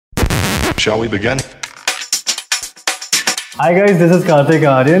Shall we begin? Hi guys, this is Kartik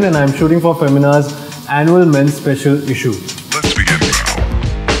Aaryan and I'm shooting for Femina's annual men's special issue. Let's begin now.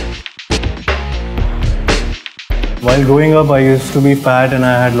 While growing up, I used to be fat and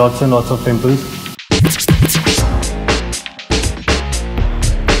I had lots and lots of pimples.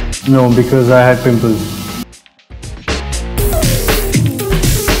 No, because I had pimples.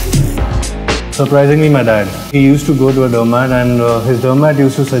 Surprisingly, my dad. He used to go to a dermat and his dermat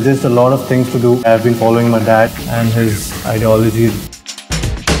used to suggest a lot of things to do. I've been following my dad and his ideology.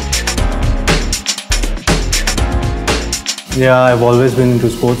 Yeah, I've always been into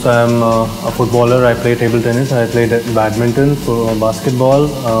sports. I'm a footballer. I play table tennis. I played badminton, basketball,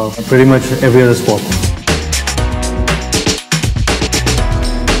 pretty much every other sport.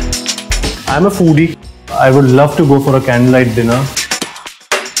 I'm a foodie. I would love to go for a candlelight dinner.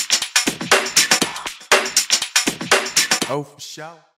 Oh, for sure.